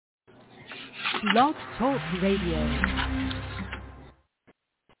Blog Talk Radio.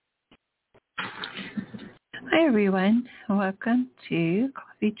 Hi, everyone. Welcome to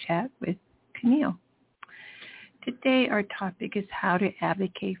Coffee Chat with Camille. Today, our topic is how to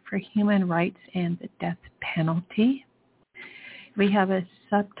advocate for human rights and the death penalty. We have a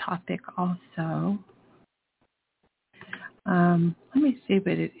subtopic also. Let me see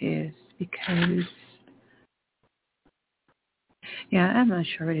what it is because, I'm not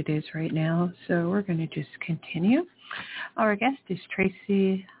sure what it is right now, so we're going to just continue. Our guest is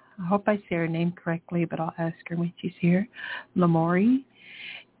Tracy. I hope I say her name correctly, but I'll ask her when she's here. Lamori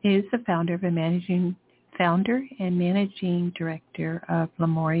is the founder and managing director of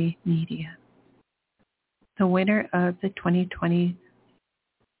Lamori Media, the winner of the 2020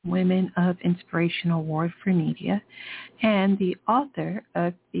 Women of Inspiration Award for Media, and the author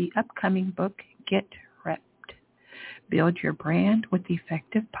of the upcoming book, Get Repped, Build Your Brand with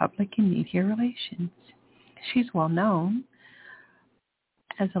Effective Public and Media Relations. She's well known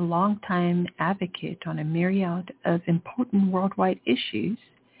as a longtime advocate on a myriad of important worldwide issues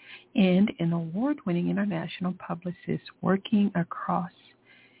and an award-winning international publicist working across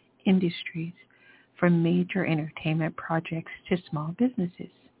industries from major entertainment projects to small businesses.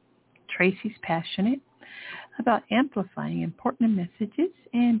 Tracy's passionate about amplifying important messages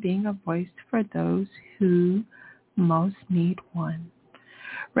and being a voice for those who most need one.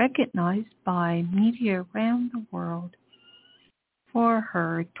 Recognized by media around the world for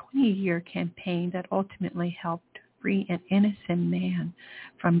her 20-year campaign that ultimately helped free an innocent man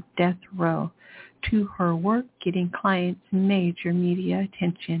from death row, to her work getting clients major media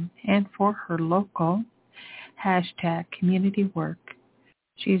attention, and for her local #community work.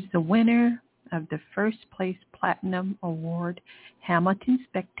 She's the winner of the first place Platinum Award Hamilton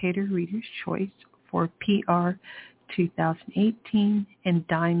Spectator Reader's Choice for PR 2018 and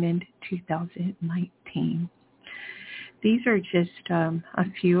Diamond 2019. These are just a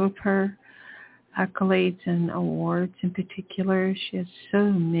few of her accolades and awards in particular. She has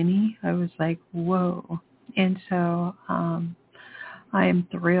so many. I was like, whoa. And so I am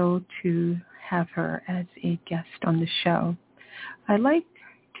thrilled to have her as a guest on the show. I'd like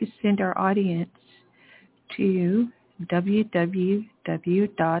to send our audience to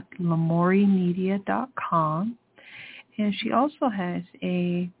www.lamorimedia.com. And she also has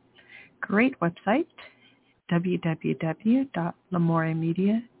a great website,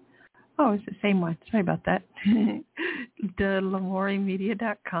 www.lamorimedia. Oh, it's the same one. Sorry about that.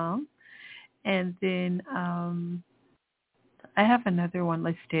 lamorimedia.com. And then I have another one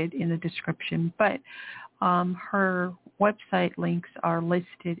listed in the description, but her website links are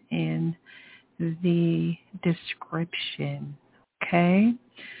listed in the description. Okay.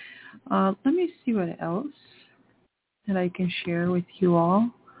 Let me see what else that I can share with you all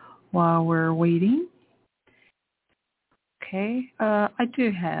while we're waiting. Okay. I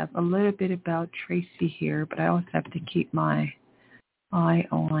do have a little bit about Tracy here, but I also have to keep my eye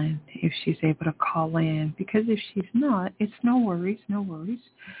on if she's able to call in, because if she's not, it's no worries.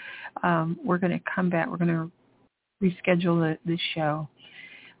 We're going to come back. We're going to reschedule the show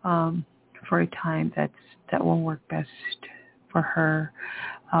for a time that will work best for her.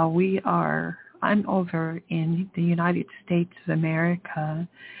 I'm over in the United States of America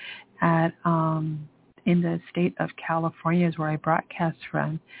at in the state of California is where I broadcast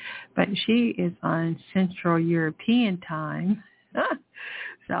from, but she is on Central European time.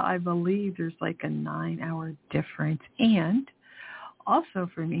 So I believe there's like a 9-hour difference. And also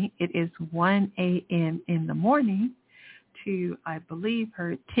for me, it is 1 a.m. in the morning to, I believe,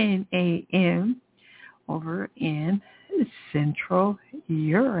 her 10 a.m. over in Central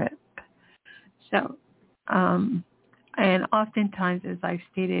Europe. So, and oftentimes, as I've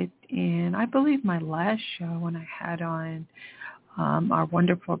stated in, I believe, my last show when I had on our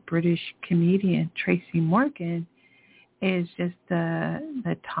wonderful British comedian, Tracy Morgan, is just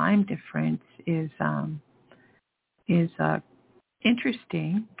the time difference is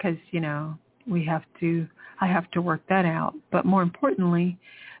interesting because, I have to work that out. But more importantly,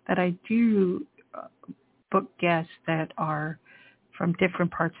 that I do book guests that are from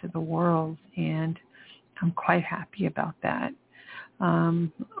different parts of the world, and I'm quite happy about that.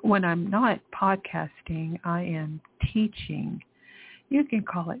 When I'm not podcasting, I am teaching. You can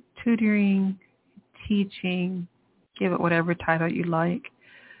call it tutoring, teaching, give it whatever title you like.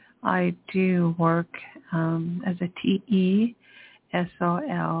 I do work as a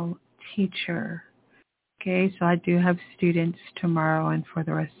TESOL teacher. Okay, so I do have students tomorrow and for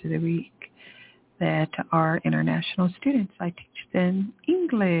the rest of the week that are international students. I teach them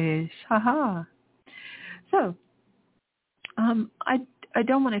English. Haha. So I I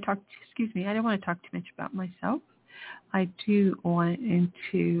don't want to talk, I don't want to talk too much about myself. I do want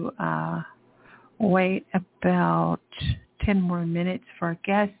to wait about 10 more minutes for our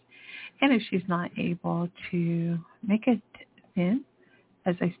guest. And if she's not able to make it in,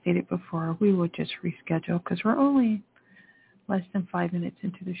 as I stated before, we will just reschedule because we're only less than 5 minutes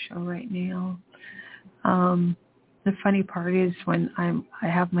into the show right now. The funny part is when I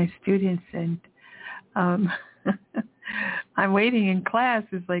have my students and I'm waiting in class,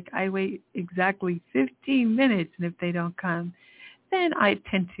 it's like I wait exactly 15 minutes, and if they don't come, then I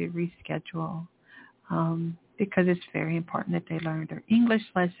tend to reschedule because it's very important that they learn their English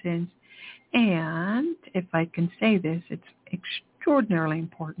lessons. And if I can say this, it's extraordinarily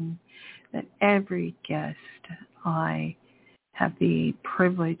important that every guest I have the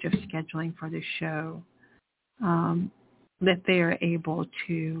privilege of scheduling for the show, that they are able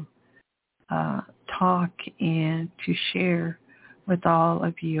to talk and to share with all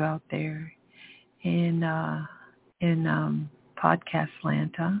of you out there in podcast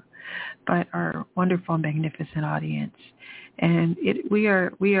Lanta, but our wonderful, magnificent audience. And we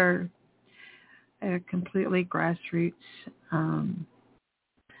are a completely grassroots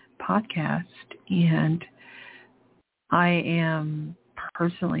podcast, and I am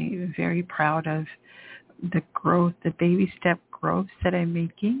personally very proud of the growth, the baby step growth that I'm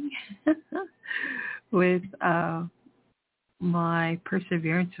making with my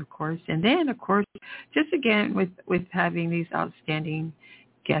perseverance, of course. And then, of course, just again with having these outstanding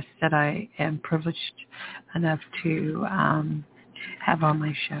guests that I am privileged enough to have on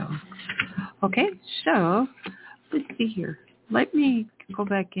my show. Okay, so let's see here. Let me go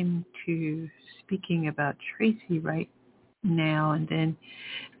back into speaking about Tracy right now, and then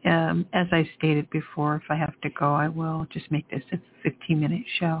as I stated before, if I have to go, I will just make this a 15-minute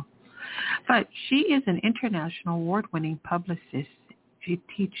show. But she is an international award-winning publicist. She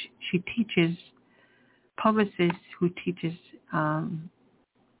teaches publicists who teaches, and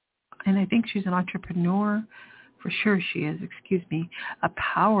I think she's an entrepreneur. For sure she is, a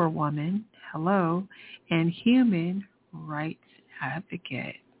power woman, and human rights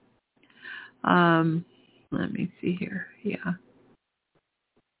advocate. Let me see here. Yeah.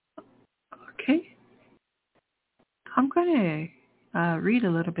 Okay. I'm going to read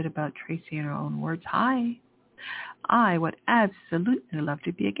a little bit about Tracy in her own words. Hi. I would absolutely love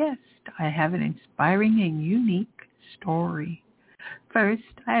to be a guest. I have an inspiring and unique story. First,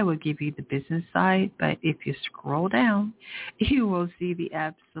 I will give you the business side, but if you scroll down, you will see the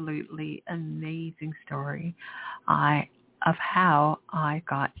absolutely amazing story of how I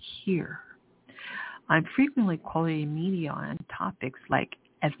got here. I'm frequently quoting media on topics like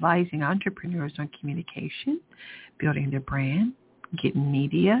advising entrepreneurs on communication, building their brand, getting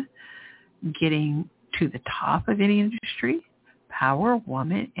media, getting to the top of any industry, power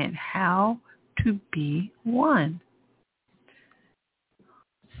woman, and how to be one.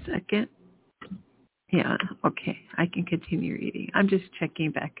 Second, yeah, okay, I can continue reading. I'm just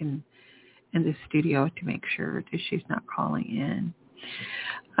checking back in the studio to make sure that she's not calling in.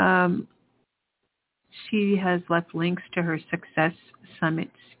 She has left links to her Success Summit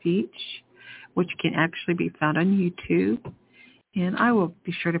speech, which can actually be found on YouTube, and I will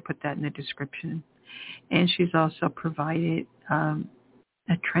be sure to put that in the description. And she's also provided a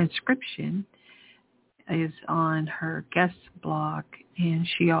transcription is on her guest blog, and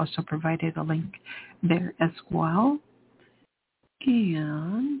she also provided a link there as well.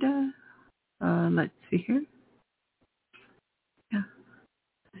 And let's see here. Yeah.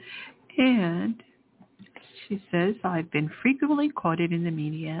 And she says, I've been frequently quoted in the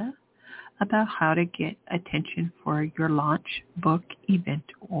media about how to get attention for your launch, book, event,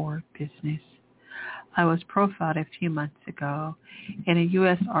 or business. I was profiled a few months ago in a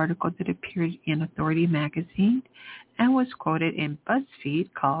U.S. article that appeared in Authority magazine and was quoted in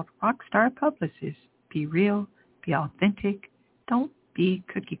BuzzFeed called Rockstar Publicist. Be real, be authentic, don't be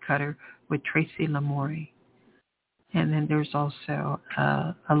cookie cutter with Tracy Lamori. And then there's also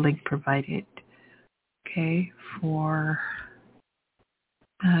a link provided, for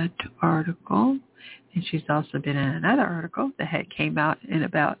that article. And she's also been in another article that came out in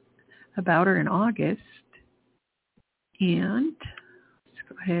about her in August. And let's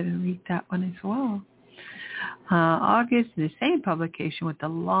go ahead and read that one as well. August, in the same publication with a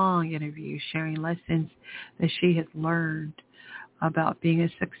long interview sharing lessons that she has learned about being a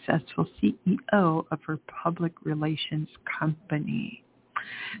successful CEO of her public relations company.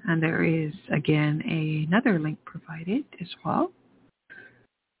 And there is, again, another link provided as well.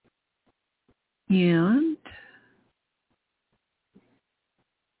 And,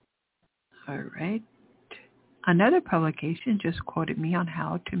 all right. Another publication just quoted me on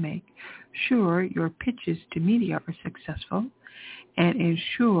how to make sure your pitches to media are successful and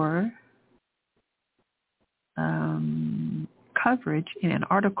ensure coverage in an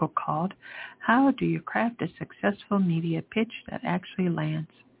article called How Do You Craft a Successful Media Pitch That Actually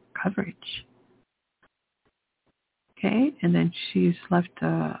Lands Coverage? Okay, and then she's left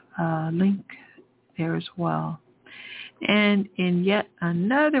a link there as well. And in yet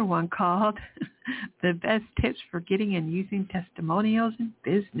another one called The Best Tips for Getting and Using Testimonials in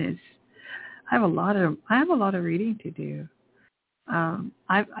Business. I have a lot of reading to do. I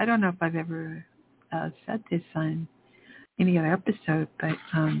don't know if I've ever said this on any other episode, but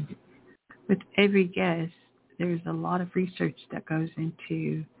with every guest, there's a lot of research that goes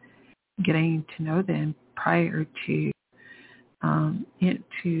into getting to know them prior to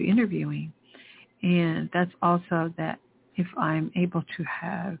interviewing. And that's also that if I'm able to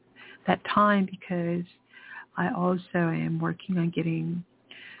have that time, because I also am working on getting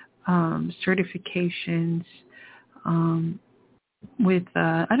certifications with,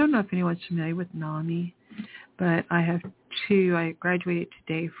 I don't know if anyone's familiar with NAMI, but I have two. I graduated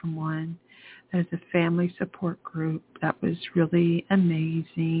today from one. There's a family support group that was really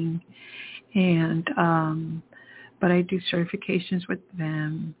amazing. And, but I do certifications with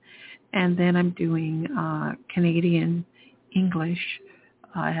them. And then I'm doing Canadian English.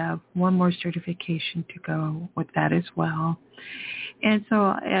 I have one more certification to go with that as well. And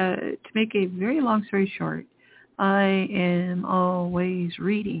so to make a very long story short, I am always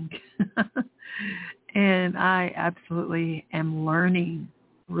reading. And I absolutely am learning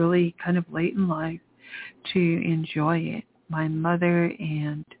really kind of late in life to enjoy it. My mother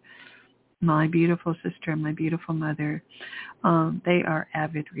and my beautiful sister and my beautiful mother, they are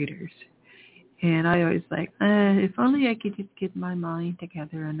avid readers. And I always like, if only I could just get my mind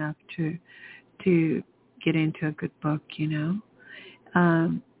together enough to get into a good book, you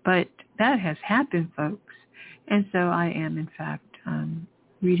know. But that has happened, folks. And so I am, in fact,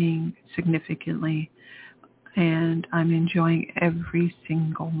 reading significantly, and I'm enjoying every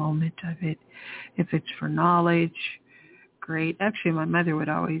single moment of it. If it's for knowledge, great. Actually, my mother would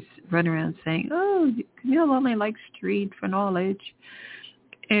always run around saying, oh, Camille only likes to read for knowledge.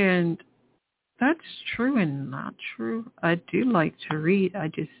 And that's true and not true. I do like to read. I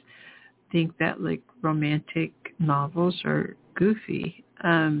just think that like romantic novels are goofy.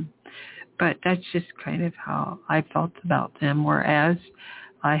 But that's just kind of how I felt about them. Whereas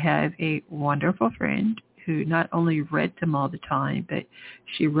I have a wonderful friend who not only read them all the time, but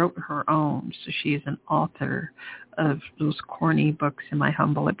she wrote her own. So she is an author of those corny books, in my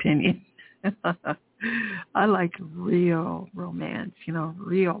humble opinion. I like real romance, you know,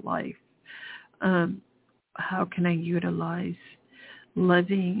 real life. How can I utilize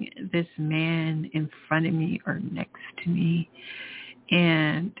loving this man in front of me or next to me?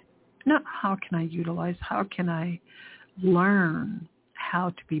 And not how can I utilize, how can I learn how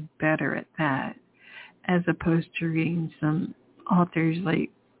to be better at that, as opposed to reading some authors like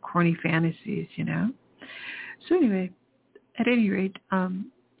corny fantasies, you know? So anyway, at any rate,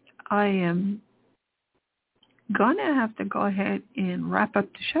 I am going to have to go ahead and wrap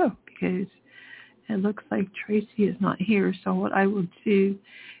up the show because it looks like Tracy is not here. So what I will do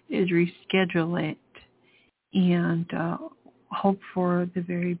is reschedule it and hope for the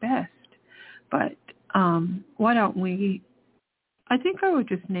very best. But why don't we, I think I would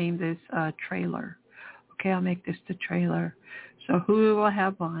just name this trailer. Okay, I'll make this the trailer. So who we will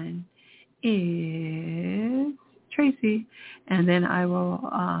have on is Tracy. And then I will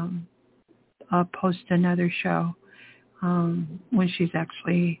post another show when she's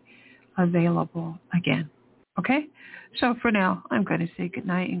actually available again. Okay? So for now, I'm going to say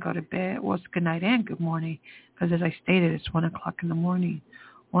goodnight and go to bed. Well, it's good night and good morning, because as I stated, it's 1 o'clock in the morning,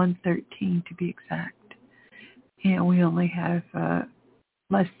 1:13 to be exact. And we only have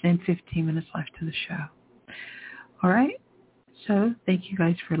less than 15 minutes left to the show. All right? So thank you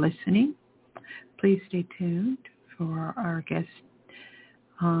guys for listening. Please stay tuned for our guest.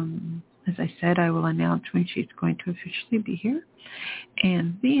 As I said, I will announce when she's going to officially be here.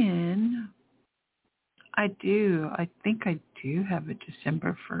 And then I think I do have a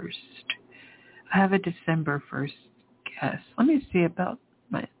December 1st. I have a December 1st guest. Let me see about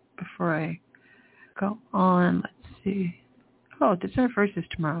before I go on. Let's see. Oh, December 1st is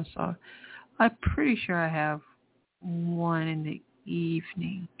tomorrow, so I'm pretty sure I have one in the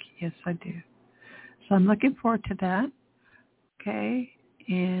evening. Yes, I do. So I'm looking forward to that. Okay.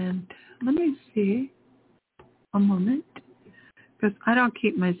 And let me see. A moment. Because I don't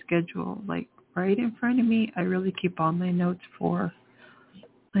keep my schedule like right in front of me. I really keep all my notes for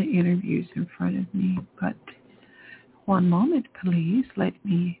my interviews in front of me. But one moment, please. Let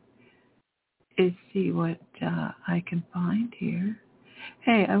me see what I can find here.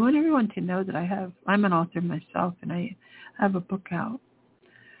 Hey, I want everyone to know that I'm an author myself, and I have a book out.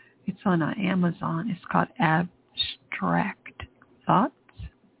 It's on Amazon. It's called Abstract Thoughts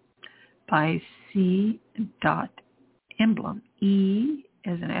by C. Emblem. E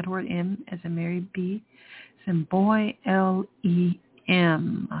as in Edward, M as in Mary, B as in boy,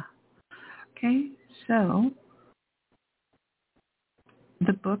 L-E-M. Okay, so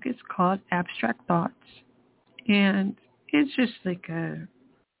the book is called Abstract Thoughts, and it's just like a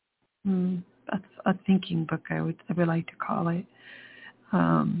thinking book, I would like to call it.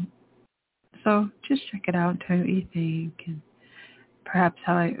 So just check it out and tell me what you think, and perhaps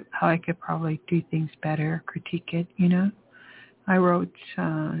how I could probably do things better, critique it, you know. I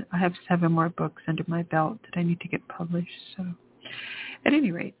have 7 more books under my belt that I need to get published. So at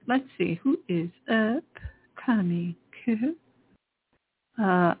any rate, let's see who is upcoming.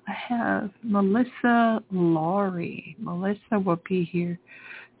 I have Melissa Laurie. Melissa will be here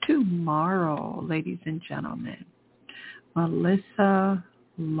tomorrow, ladies and gentlemen. Melissa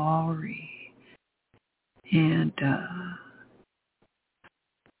Laurie. And,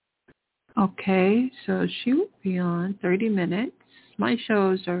 okay, so she will be on 30 minutes. My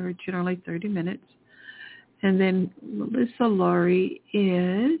shows are generally 30 minutes. And then Melissa Laurie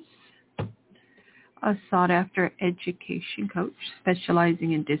is a sought-after education coach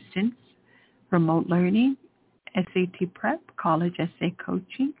specializing in distance, remote learning, SAT prep, college essay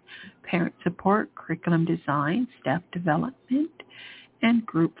coaching, parent support, curriculum design, staff development, and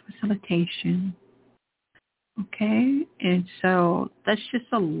group facilitation. Okay, and so that's just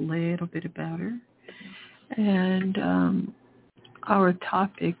a little bit about her. And our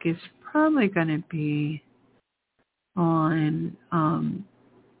topic is probably going to be on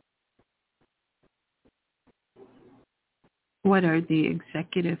what are the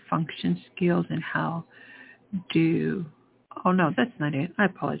executive function skills and how do... Oh, no, that's not it. I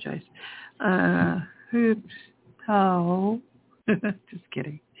apologize. Oops. Oh, just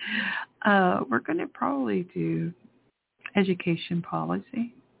kidding. We're going to probably do education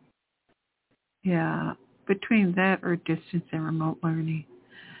policy. Yeah, between that or distance and remote learning.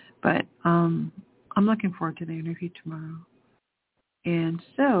 But I'm looking forward to the interview tomorrow. And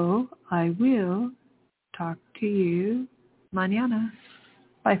so I will talk to you mañana.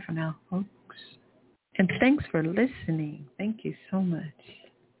 Bye for now, folks. And thanks for listening. Thank you so much.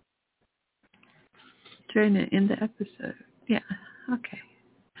 Join in the episode. Yeah, okay.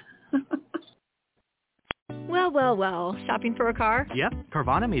 Well, shopping for a car? Yep,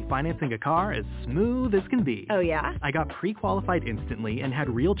 Carvana made financing a car as smooth as can be. Oh, yeah? I got pre-qualified instantly and had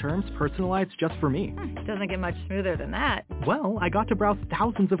real terms personalized just for me. Doesn't get much smoother than that. Well, I got to browse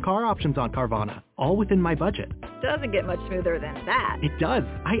thousands of car options on Carvana, all within my budget. Doesn't get much smoother than that. It does.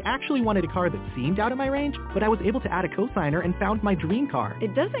 I actually wanted a car that seemed out of my range, but I was able to add a cosigner and found my dream car.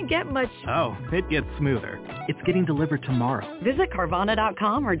 It doesn't get much... Oh, it gets smoother. It's getting delivered tomorrow. Visit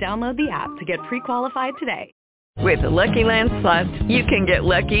Carvana.com or download the app to get pre-qualified today. With the Lucky Land Slots, you can get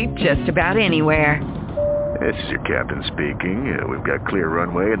lucky just about anywhere. This is your captain speaking. We've got clear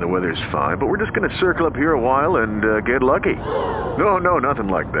runway and the weather's fine, but we're just going to circle up here a while and get lucky. No, nothing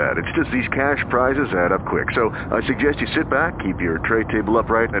like that. It's just these cash prizes add up quick. So I suggest you sit back, keep your tray table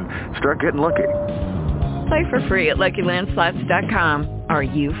upright, and start getting lucky. Play for free at LuckyLandSlots.com. Are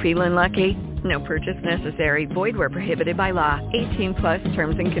you feeling lucky? No purchase necessary. Void where prohibited by law. 18+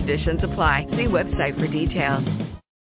 terms and conditions apply. See website for details.